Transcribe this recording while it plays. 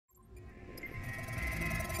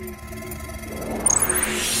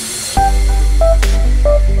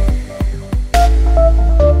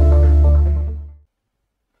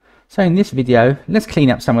So in this video, let's clean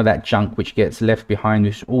up some of that junk which gets left behind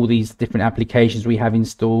with all these different applications we have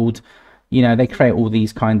installed. You know, they create all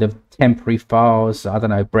these kind of temporary files. I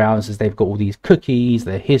don't know, browsers, they've got all these cookies,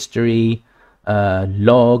 their history,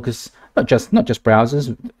 logs, not just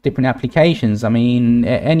browsers, different applications. I mean,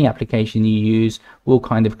 any application you use will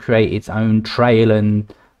kind of create its own trail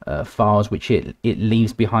and files which it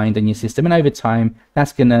leaves behind on your system, and over time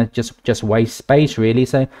that's gonna just waste space really.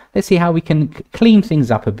 So let's see how we can clean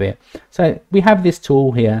things up a bit. So we have this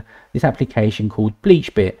tool here, this application called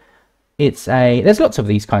BleachBit. There's lots of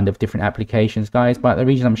these kind of different applications, guys, but the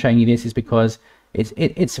reason I'm showing you this is because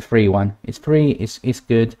it's a free one. It's free, it's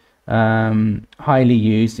good, highly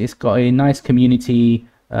used. It's got a nice community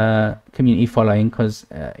following because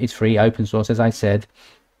it's free, open source, as I said.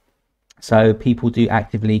 So people do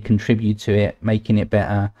actively contribute to it, making it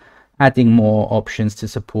better, adding more options to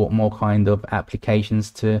support more kind of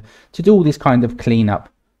applications to do all this kind of cleanup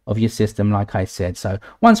of your system, like I said. So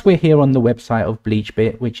once we're here on the website of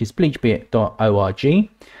BleachBit, which is bleachbit.org,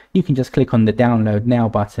 you can just click on the download now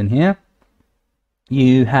button here.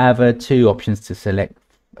 You have two options to select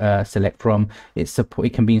from.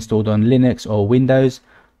 It can be installed on Linux or Windows.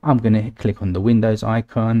 I'm going to click on the Windows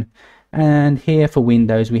icon. And here for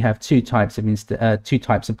Windows, we have two types of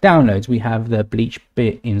downloads. We have the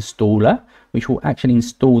BleachBit installer, which will actually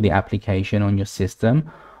install the application on your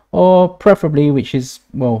system, or preferably, which is,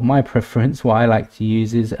 well, my preference, what I like to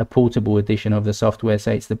use is a portable edition of the software.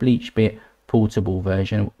 So it's the BleachBit portable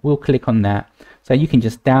version. We'll click on that. So you can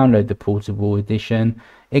just download the portable edition,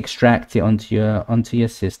 extract it onto your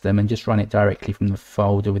system, and just run it directly from the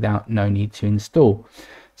folder without no need to install.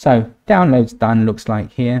 So download's done, looks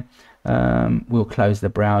like here. We'll close the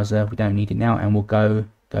browser, we don't need it now, and we'll go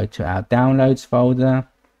to our downloads folder.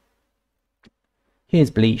 Here's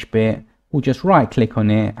BleachBit. We'll just right click on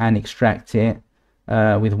it and extract it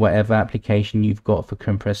with whatever application you've got for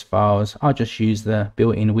compressed files. I'll just use the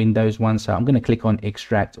built-in Windows one, so I'm going to click on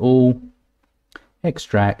extract all,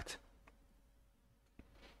 extract,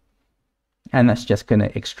 and that's just going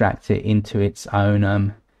to extract it into its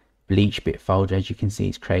own BleachBit folder. As you can see,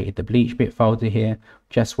 it's created the BleachBit folder here.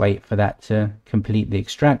 Just wait for that to complete the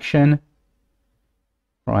extraction.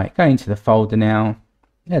 Right, go into the folder now.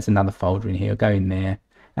 There's another folder in here, go in there,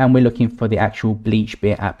 and we're looking for the actual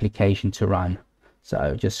BleachBit application to run.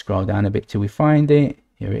 So just scroll down a bit till we find it.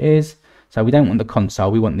 Here it is. So we don't want the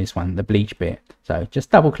console, we want this one, the BleachBit. So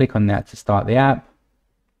just double click on that to start the app.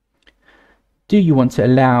 Do you want to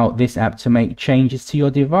allow this app to make changes to your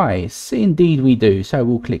device? Indeed we do, so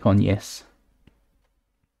we'll click on yes.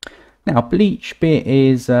 Now BleachBit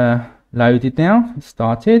is loaded now, it's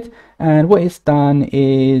started, and what it's done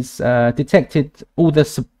is detected all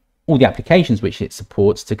the applications which it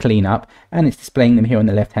supports to clean up, and it's displaying them here on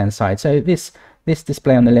the left hand side. So this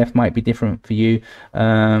display on the left might be different for you.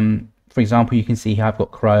 For example, you can see here I've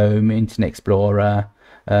got Chrome, Internet Explorer,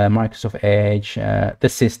 Microsoft Edge, the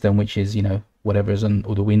system, which is, you know, whatever is on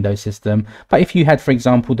the Windows system. But if you had, for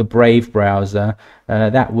example, the Brave browser,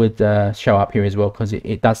 that would show up here as well, because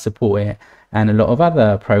it does support it, and a lot of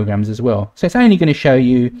other programs as well. So it's only going to show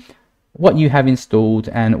you what you have installed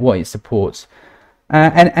and what it supports,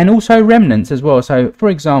 and also remnants as well. So for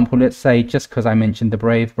example, let's say, just because I mentioned the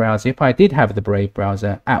Brave browser, if I did have the Brave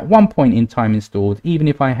browser at one point in time installed, even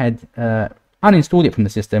if I had uninstalled it from the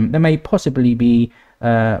system, there may possibly be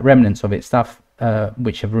remnants of it, stuff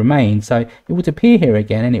which have remained. So it would appear here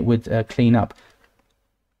again, and it would clean up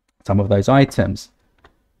some of those items.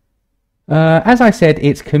 As I said,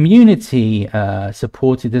 it's community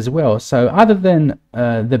supported as well. So other than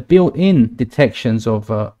the built-in detections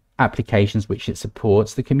of applications which it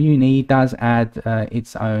supports, the community does add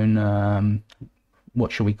its own,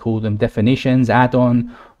 what should we call them, definitions,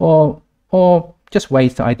 add-on, or just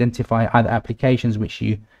ways to identify other applications which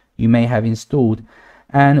you may have installed.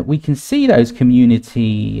 And we can see those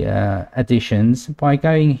community additions by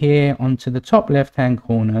going here onto the top left hand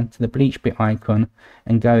corner to the BleachBit icon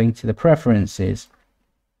and going to the preferences.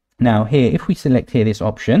 Now here, if we select here this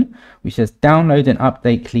option which says download and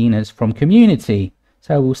update cleaners from community,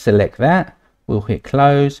 so we'll select that, we'll hit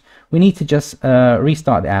close. We need to just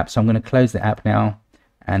restart the app, so I'm going to close the app now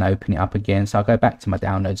and open it up again. So I'll go back to my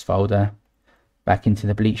downloads folder, back into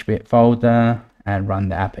the BleachBit folder, and run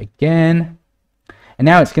the app again. And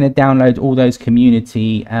now it's going to download all those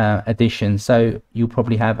community additions, so you'll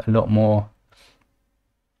probably have a lot more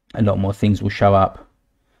things will show up.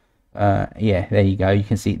 Yeah, there you go. You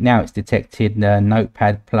can see now it's detected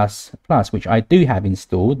Notepad++, which I do have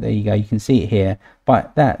installed. There you go. You can see it here,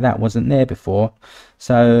 but that wasn't there before.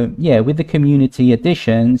 So yeah, with the community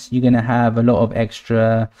additions, you're going to have a lot of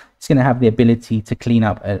extra. It's going to have the ability to clean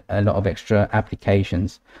up a lot of extra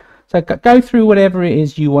applications. So go through whatever it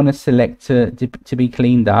is you want to select to be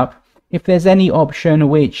cleaned up. If there's any option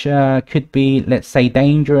which could be, let's say,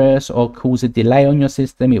 dangerous or cause a delay on your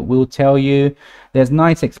system, it will tell you. There's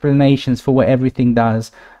nice explanations for what everything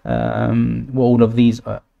does, what all of these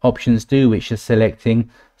options do, which you're selecting.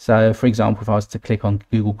 So, for example, if I was to click on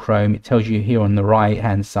Google Chrome, it tells you here on the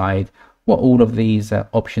right-hand side what all of these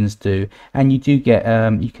options do, and you do get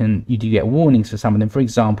you do get warnings for some of them. For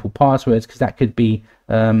example, passwords, because that could be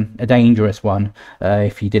a dangerous one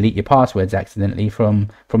if you delete your passwords accidentally from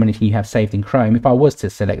anything you have saved in Chrome. If I was to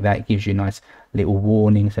select that, it gives you a nice little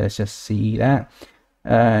warning. So let's just see that.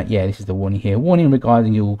 Yeah, this is the warning here. Warning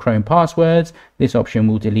regarding your Chrome passwords. This option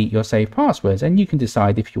will delete your saved passwords, and you can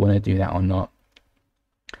decide if you want to do that or not.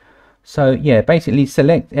 So yeah, basically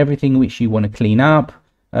select everything which you want to clean up.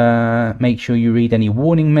 Make sure you read any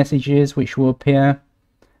warning messages which will appear,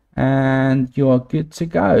 and you're good to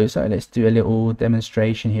go. So let's do a little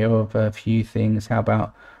demonstration here of a few things. How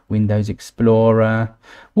about Windows Explorer?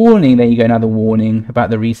 Warning, there you go, another warning about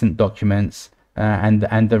the recent documents, and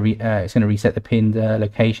it's going to reset the pinned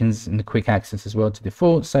locations and the quick access as well to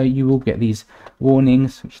default. So you will get these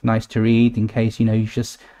warnings, which is nice to read in case you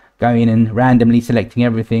just go in and randomly selecting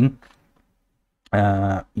everything.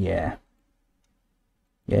 Yes.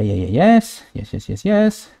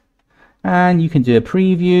 And you can do a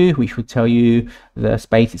preview, which will tell you the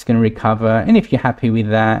space it's going to recover. And if you're happy with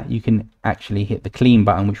that, you can actually hit the clean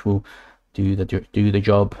button, which will do the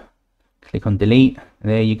job. Click on delete.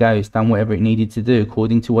 There you go. It's done whatever it needed to do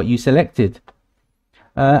according to what you selected.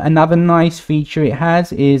 Another nice feature it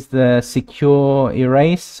has is the secure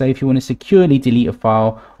erase. So if you want to securely delete a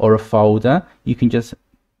file or a folder, you can just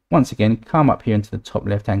once again come up here into the top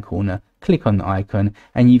left hand corner, click on the icon,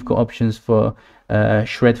 and you've got options for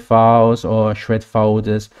shred files or shred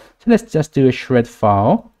folders. So let's just do a shred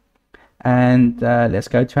file, and let's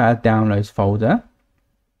go to our downloads folder,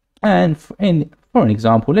 and for an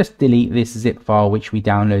example, let's delete this zip file which we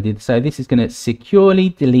downloaded. So this is going to securely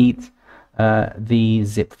delete the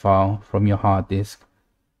zip file from your hard disk.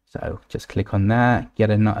 So just click on that, get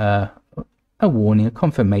a warning, a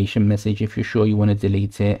confirmation message if you're sure you want to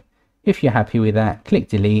delete it. If you're happy with that, click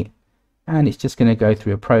delete, and it's just going to go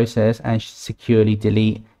through a process and securely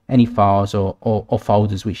delete any files or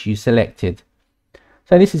folders which you selected.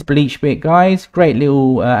 So this is BleachBit, guys. Great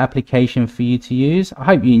little application for you to use. I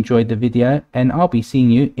hope you enjoyed the video, and I'll be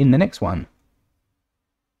seeing you in the next one.